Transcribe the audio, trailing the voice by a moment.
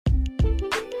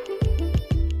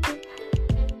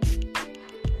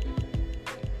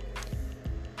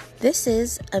This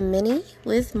is a mini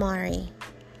with Mari.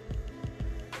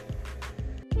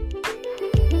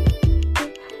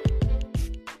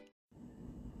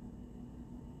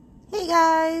 Hey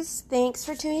guys, thanks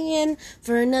for tuning in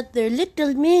for another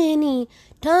little mini,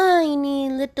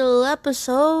 tiny little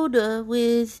episode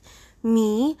with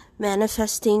me,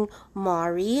 Manifesting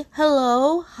Mari.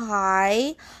 Hello,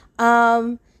 hi.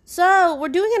 So we're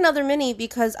doing another mini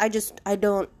because I don't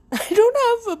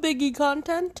have a biggie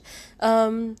content.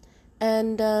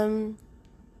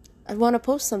 I want to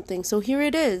post something, so here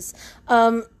it is.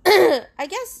 I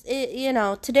guess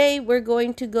today we're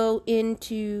going to go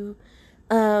into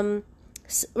we're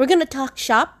gonna talk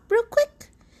shop real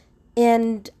quick,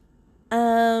 and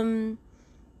we're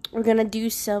gonna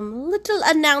do some little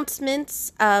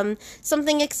announcements,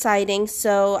 something exciting.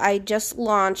 So I just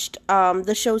launched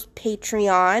the show's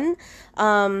Patreon.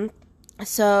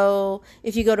 So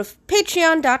if you go to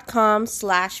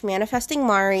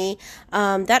patreon.com/manifestingmari,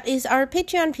 that is our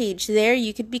Patreon page. There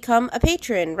you could become a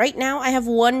patron. Right now I have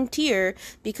one tier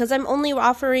because I'm only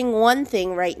offering one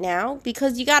thing right now,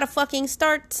 because you gotta fucking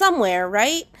start somewhere,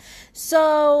 right?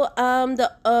 So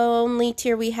the only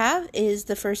tier we have is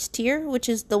the first tier, which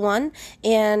is the one,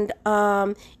 and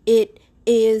it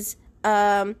is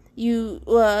if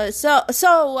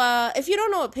you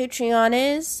don't know what Patreon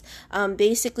is,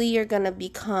 basically you're gonna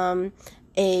become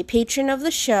a patron of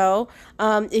the show.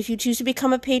 If you choose to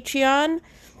become a Patreon,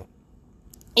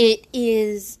 it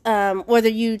is whether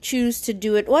you choose to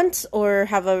do it once or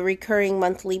have a recurring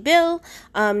monthly bill,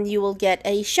 you will get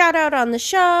a shout out on the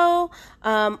show.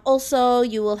 Also,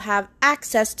 you will have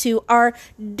access to our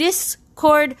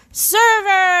Discord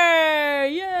server.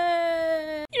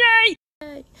 Yay! Yay!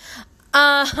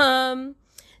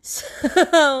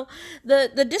 So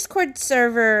the Discord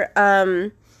server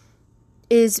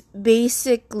is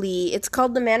basically, it's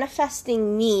called the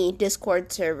Manifesting Me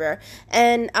Discord server,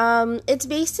 and it's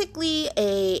basically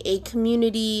a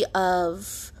community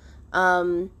of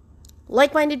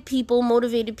like-minded people,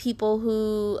 motivated people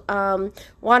who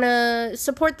want to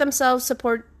support themselves,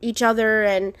 support each other,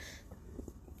 and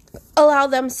allow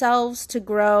themselves to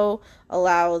grow,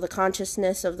 allow the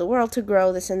consciousness of the world to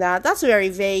grow, this and that. That's very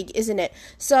vague, isn't it?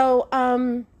 So,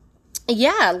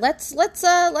 yeah, let's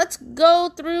go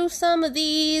through some of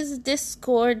these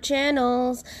Discord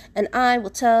channels, and I will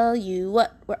tell you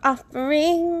what we're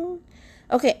offering.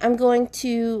 Okay, I'm going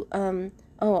to, I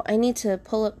need to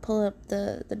pull up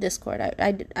the Discord.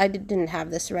 I didn't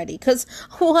have this ready, because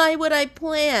why would I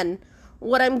plan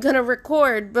what I'm gonna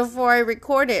record before I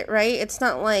record it, right? It's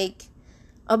not like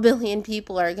a billion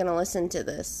people are gonna listen to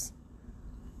this.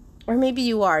 Or maybe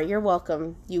you are. You're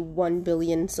welcome, you 1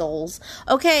 billion souls.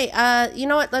 Okay, you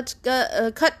know what? Let's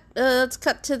cut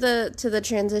to the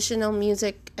transitional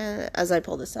music as I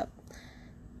pull this up.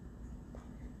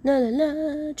 La la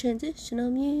la,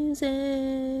 transitional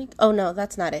music. Oh no,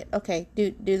 that's not it. Okay,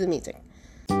 do the music.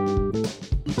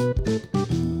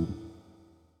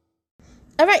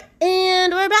 All right,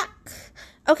 and we're back.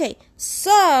 Okay,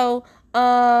 so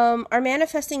our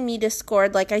Manifesting Me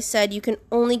Discord, like I said, you can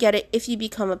only get it if you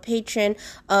become a patron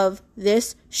of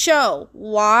this show.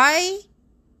 Why?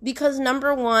 Because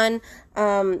number one,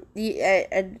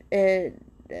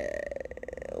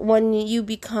 when you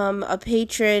become a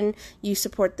patron, you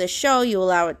support the show, you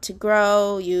allow it to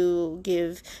grow, you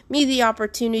give me the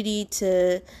opportunity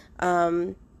to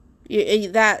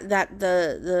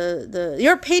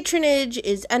your patronage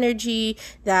is energy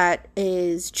that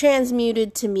is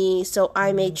transmuted to me, so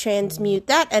I may transmute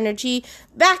that energy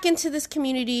back into this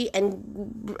community,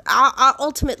 and I'll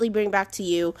ultimately bring back to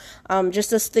you. Just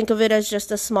to think of it as just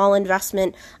a small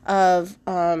investment of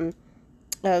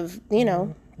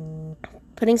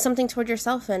putting something toward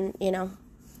yourself and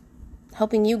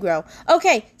helping you grow.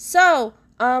 Okay, so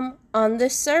on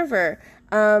this server,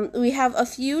 we have a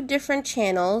few different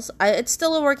channels. It's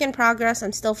still a work in progress.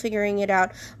 I'm still figuring it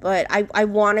out, but I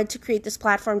wanted to create this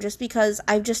platform just because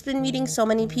I've just been meeting so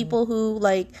many people who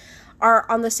are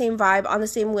on the same vibe, on the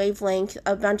same wavelength,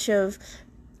 a bunch of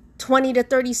 20 to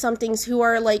 30 somethings who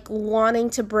are wanting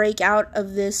to break out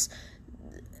of this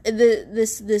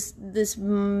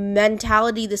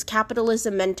mentality, this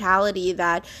capitalism mentality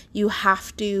that you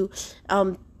have to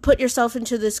put yourself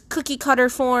into this cookie cutter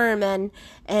form and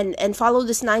follow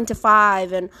this 9 to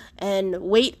 5 and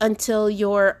wait until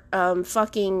you're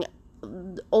fucking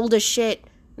old as shit.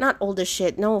 Not old as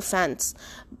shit, no offense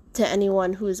to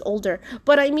anyone who is older,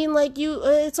 but I mean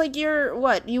it's like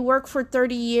you work for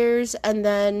 30 years and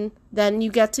then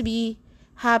you get to be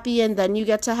happy and then you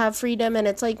get to have freedom, and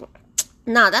it's like,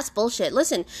 Nah, that's bullshit.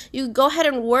 Listen, you go ahead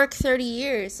and work 30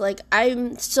 years. Like,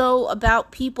 I'm so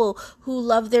about people who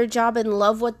love their job and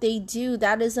love what they do.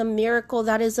 That is a miracle.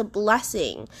 That is a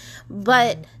blessing.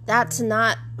 But that's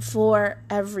not for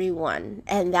everyone,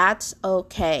 and that's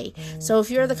okay. So if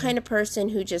you're the kind of person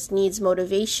who just needs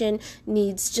motivation,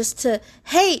 needs just to,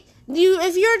 hey,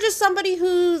 if you're just somebody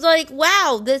who's like,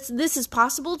 wow, this is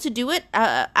possible to do it,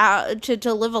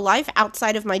 to live a life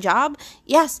outside of my job,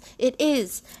 yes, it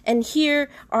is. And here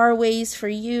are ways for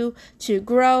you to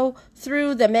grow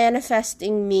through the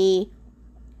Manifesting Me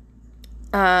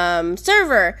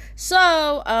server. So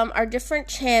our different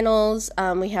channels,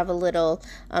 we have a little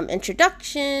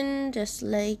introduction, just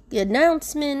like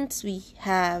announcements. We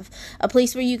have a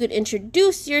place where you could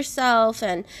introduce yourself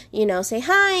and, you know, say,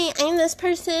 hi, I'm this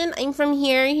person, I'm from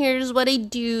here, here's what I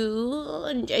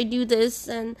do, I do this,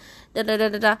 and da da da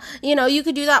da da. You know, you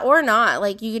could do that or not.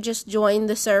 Like, you could just join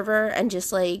the server and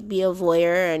just like be a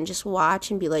voyeur and just watch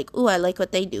and be like, ooh, I like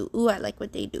what they do, ooh, I like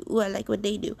what they do, ooh, I like what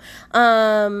they do.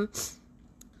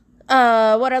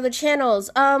 What other channels?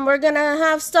 We're gonna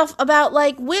have stuff about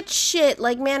like witch shit,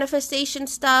 like manifestation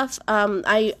stuff.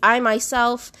 I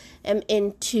myself am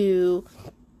into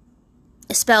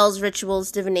spells, rituals,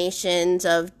 divinations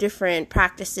of different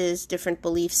practices, different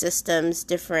belief systems,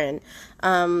 different,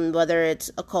 whether it's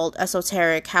occult,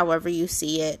 esoteric, however you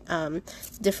see it,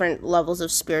 different levels of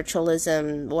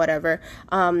spiritualism, whatever.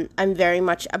 I'm very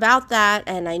much about that,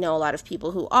 and I know a lot of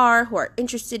people who are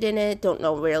interested in it, don't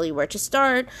know really where to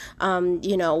start,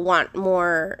 want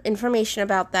more information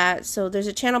about that. So there's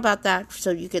a channel about that,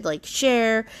 so you could like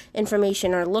share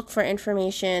information or look for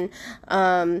information.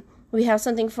 We have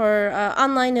something for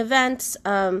online events.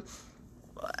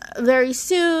 Very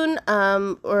soon,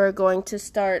 we're going to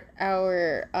start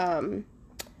our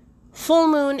full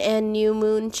moon and new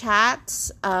moon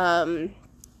chats. I'm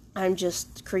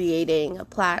just creating a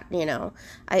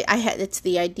I had, it's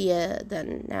the idea,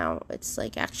 then now it's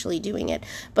like actually doing it.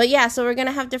 But yeah, so we're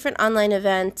gonna have different online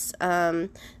events,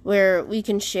 where we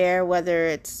can share, whether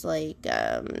it's like,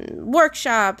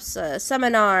 workshops,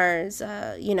 seminars,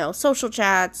 social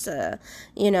chats,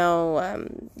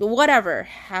 whatever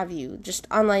have you, just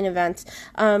online events.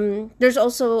 There's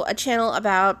also a channel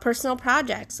about personal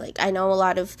projects. Like, I know a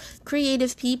lot of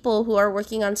creative people who are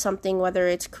working on something, whether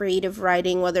it's creative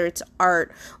writing, whether it's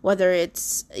art, whether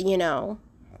it's,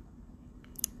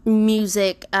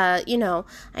 music. I know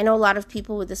a lot of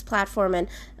people with this platform, and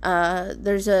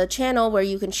there's a channel where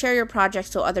you can share your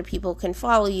projects so other people can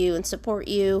follow you and support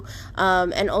you,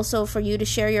 and also for you to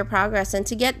share your progress and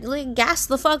to get like gas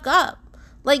the fuck up.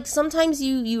 Like, sometimes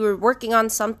you were working on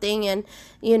something and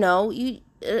I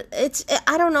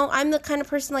don't know, I'm the kind of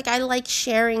person, like, I like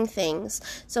sharing things,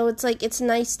 so it's like, it's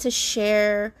nice to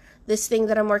share this thing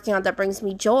that I'm working on that brings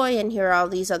me joy, and here are all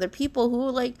these other people who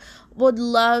like would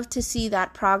love to see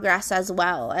that progress as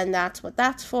well, and that's what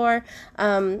that's for.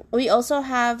 We also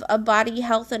have a body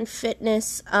health and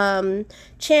fitness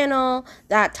channel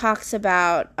that talks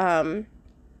about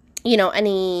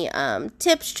any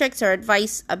tips, tricks, or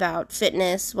advice about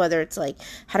fitness, whether it's like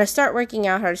how to start working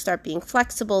out, how to start being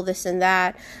flexible, this and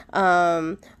that.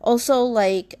 Also,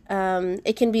 like,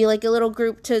 it can be like a little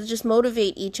group to just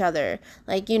motivate each other.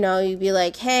 Like, you'd be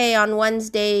like, hey, on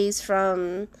Wednesdays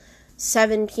from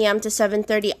 7 p.m. to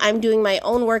 7:30, I'm doing my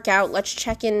own workout. Let's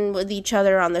check in with each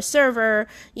other on the server,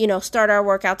 start our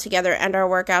workout together, end our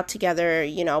workout together,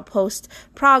 post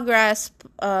progress,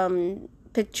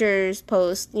 pictures,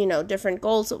 post, different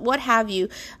goals, what have you.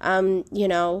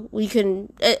 We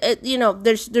can,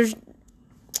 there's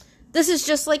this is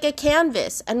just like a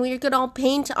canvas, and we could all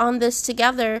paint on this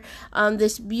together,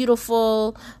 this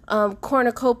beautiful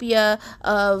cornucopia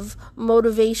of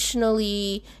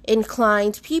motivationally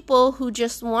inclined people who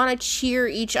just want to cheer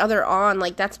each other on.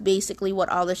 Like, that's basically what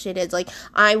all this shit is. Like,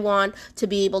 I want to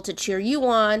be able to cheer you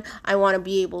on. I want to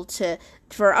be able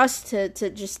for us to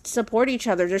just support each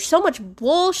other. There's so much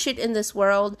bullshit in this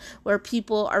world where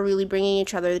people are really bringing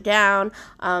each other down.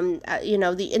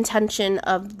 The intention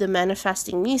of the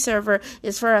Manifesting Me server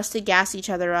is for us to gas each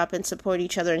other up and support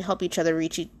each other and help each other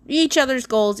reach each other's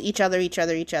goals, each other.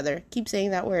 Keep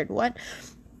saying that word. What?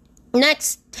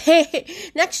 Next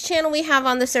channel we have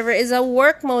on the server is a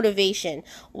work motivation.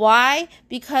 Why?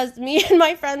 Because me and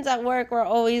my friends at work were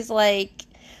always like,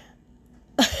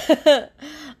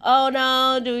 oh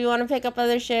no, do we want to pick up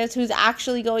other shifts? Who's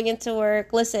actually going into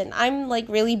work? Listen, I'm like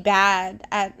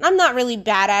I'm not really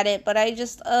bad at it, but I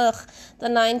just, the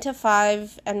 9 to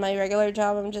 5 and my regular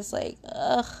job, I'm just like,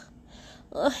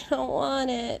 I don't want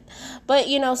it. But,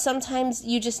 you know, sometimes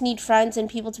you just need friends and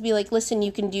people to be like, listen,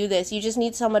 you can do this. You just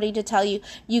need somebody to tell you,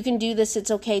 you can do this.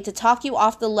 It's okay, to talk you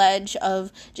off the ledge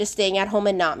of just staying at home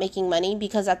and not making money.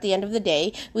 Because at the end of the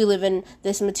day, we live in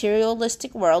this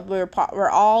materialistic world. We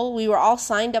were all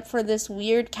signed up for this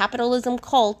weird capitalism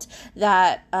cult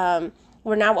that,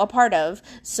 we're now a part of.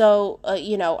 So,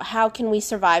 you know, how can we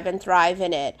survive and thrive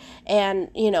in it?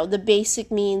 And, you know, the basic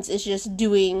means is just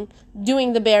doing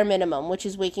the bare minimum, which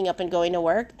is waking up and going to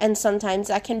work. And sometimes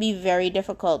that can be very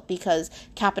difficult because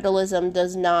capitalism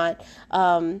does not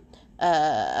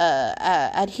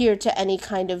adhere to any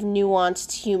kind of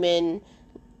nuanced human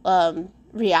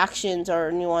reactions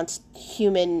or nuanced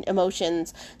human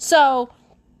emotions. So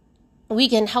we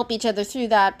can help each other through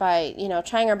that by, you know,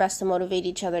 trying our best to motivate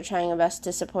each other, trying our best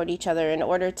to support each other in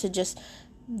order to just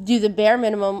do the bare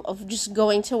minimum of just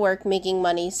going to work, making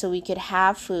money so we could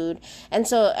have food and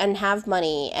have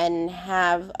money and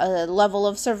have a level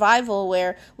of survival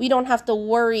where we don't have to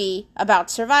worry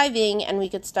about surviving and we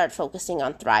could start focusing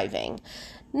on thriving.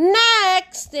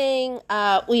 Next thing,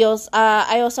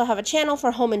 I also have a channel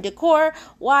for home and decor.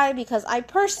 Why? Because I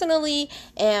personally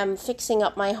am fixing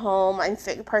up my home. I'm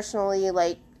personally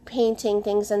like painting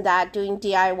things and that, doing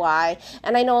DIY,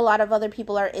 and I know a lot of other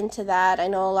people are into that. I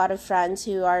know a lot of friends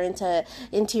who are into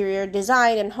interior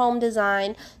design and home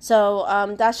design, so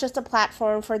that's just a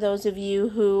platform for those of you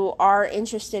who are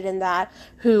interested in that,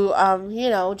 who you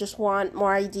know, just want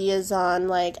more ideas on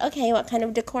like, okay, what kind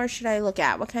of decor should I look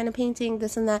at, what kind of painting,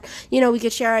 this and that. You know, we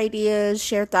could share ideas,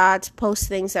 share thoughts, post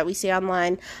things that we see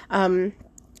online, and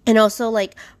also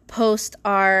like post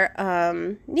our,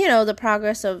 you know, the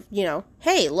progress of, you know,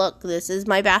 hey, look, this is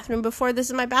my bathroom before, this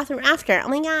is my bathroom after. Oh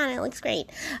my God, it looks great.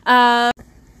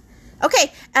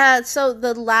 Okay, so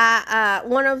the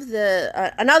one of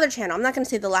the, another channel, I'm not going to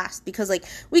say the last because, like,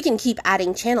 we can keep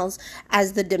adding channels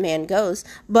as the demand goes,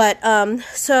 but,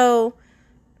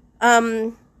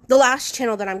 the last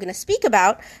channel that I'm going to speak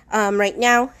about right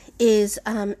now is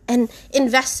an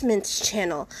investments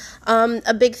channel.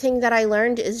 A big thing that I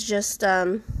learned is just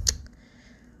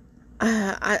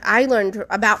I learned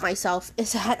about myself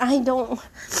is that I don't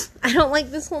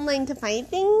like this whole 9-to-5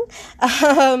 thing.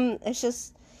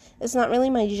 It's not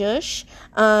really my zhush.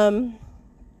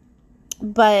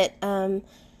 But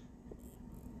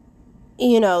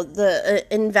you know, the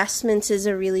investments is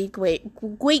a really great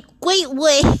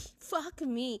way. Fuck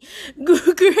me.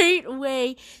 Great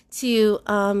way to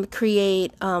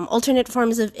create alternate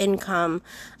forms of income,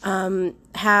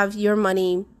 have your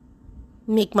money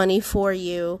make money for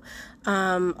you.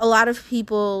 A lot of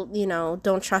people, you know,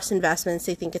 don't trust investments.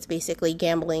 They think it's basically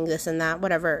gambling, this and that,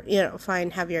 whatever, you know,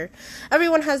 fine,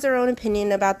 everyone has their own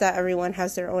opinion about that. Everyone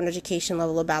has their own education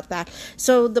level about that.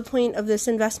 So the point of this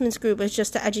investments group is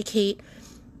just to educate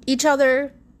each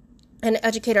other and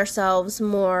educate ourselves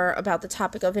more about the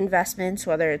topic of investments,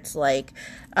 whether it's like,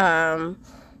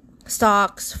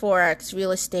 stocks, forex,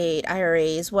 real estate,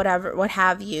 IRAs, whatever, what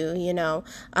have you, you know.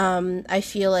 I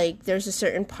feel like there's a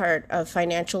certain part of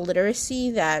financial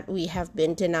literacy that we have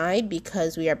been denied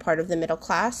because we are part of the middle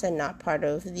class and not part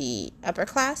of the upper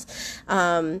class.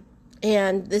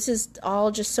 And this is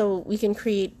all just so we can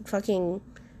create fucking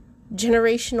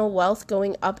generational wealth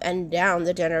going up and down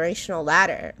the generational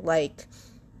ladder. Like,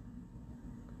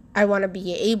 I want to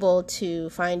be able to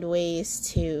find ways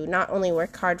to not only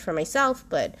work hard for myself,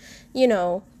 but, you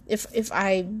know, if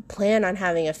I plan on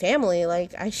having a family,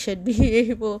 like, I should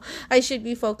be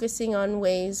focusing on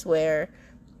ways where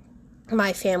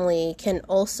my family can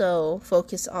also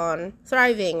focus on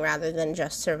thriving rather than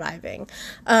just surviving.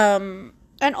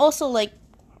 And also, like,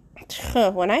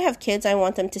 when I have kids, I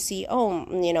want them to see, oh,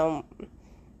 you know,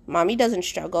 mommy doesn't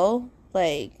struggle.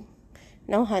 Like,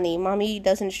 no, honey, mommy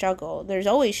doesn't struggle. There's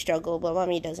always struggle, but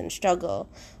mommy doesn't struggle.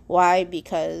 Why?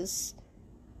 Because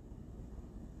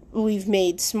we've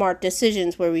made smart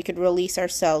decisions where we could release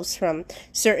ourselves from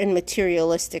certain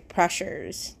materialistic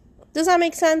pressures. Does that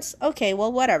make sense? Okay,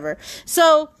 well, whatever.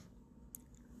 So,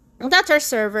 that's our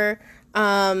server.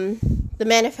 The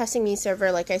Manifesting Me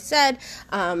server, like I said.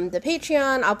 The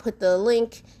Patreon, I'll put the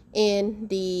link in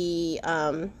the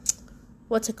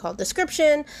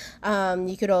description.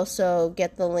 You could also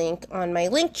get the link on my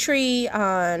link tree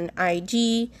on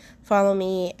IG. Follow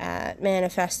me at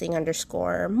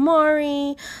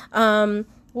manifesting_Mari.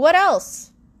 What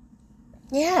else?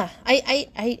 Yeah,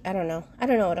 I don't know. I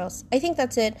don't know what else. I think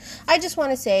that's it. I just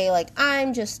want to say, like,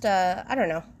 I'm just, I don't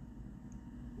know.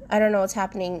 I don't know what's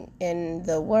happening in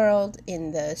the world,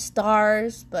 in the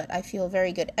stars, but I feel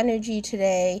very good energy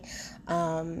today.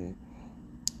 You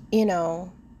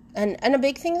know, and a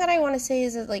big thing that I want to say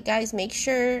is that, like, guys, make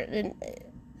sure,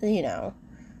 you know,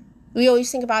 We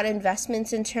always think about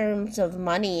investments in terms of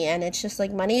money, and it's just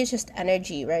like money is just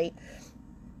energy, right?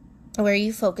 Where are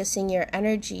you focusing your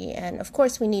energy? And of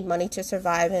course we need money to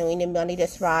survive, and we need money to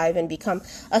thrive and become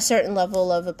a certain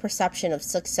level of a perception of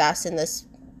success in this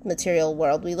material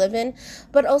world we live in.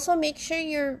 But also make sure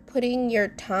you're putting your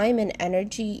time and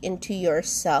energy into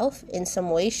yourself in some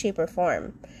way, shape, or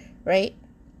form, right?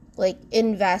 Like,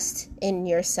 invest in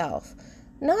yourself,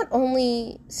 not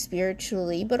only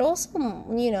spiritually but also,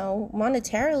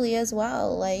 monetarily as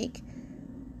well. Like,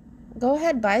 go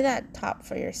ahead, buy that top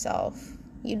for yourself.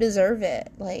 You deserve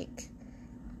it. Like,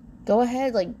 go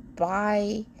ahead, like,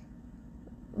 buy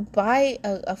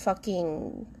a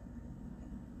fucking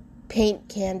paint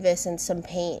canvas and some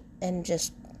paint and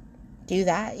just do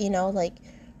that, like,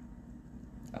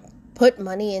 put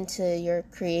money into your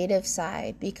creative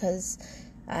side, because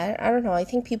I don't know, I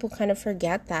think people kind of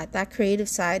forget that creative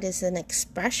side is an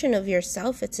expression of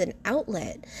yourself. It's an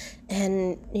outlet.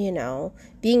 And,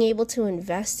 being able to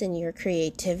invest in your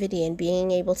creativity and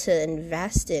being able to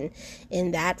invest in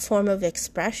that form of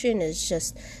expression is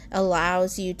just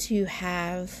allows you to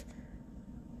have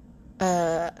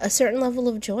a certain level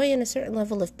of joy and a certain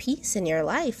level of peace in your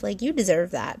life. Like, you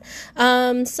deserve that.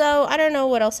 So I don't know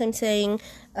what else I'm saying.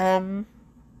 Yeah.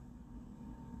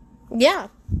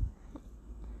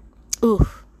 Ooh,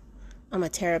 I'm gonna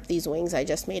tear up these wings I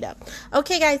just made up.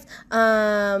 Okay, guys.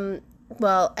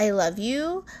 Well, I love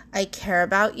you. I care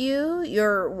about you.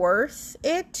 You're worth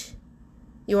it.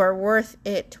 You are worth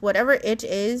it. Whatever it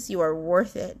is, you are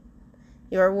worth it.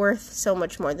 You are worth so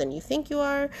much more than you think you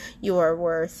are. You are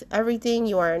worth everything.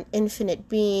 You are an infinite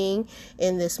being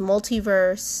in this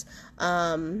multiverse.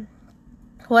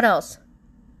 What else?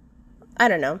 I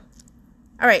don't know.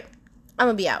 All right. I'm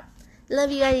gonna be out.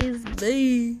 Love you guys.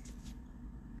 Bye.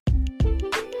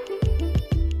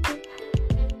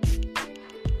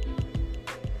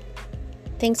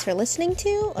 Thanks for listening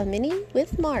to A Mini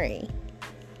with Mari.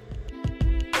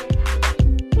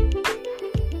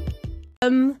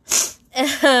 And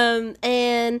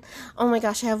oh my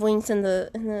gosh, I have wings in the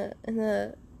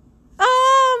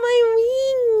oh, my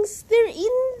wings, they're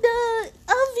in the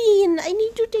oven. I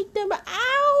need to take them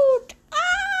out.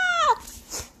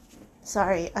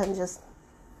 Sorry, I'm just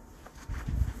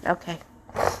okay.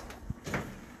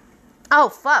 Oh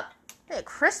fuck, they're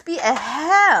crispy as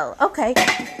hell. Okay.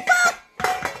 Fuck.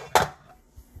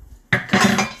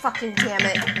 God, fucking damn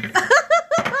it.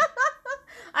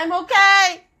 I'm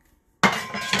okay.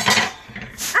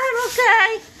 I'm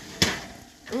okay.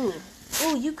 Ooh,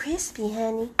 you crispy,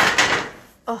 honey.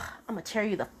 Oh, I'm gonna tear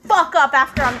you the fuck up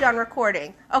after I'm done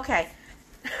recording. Okay.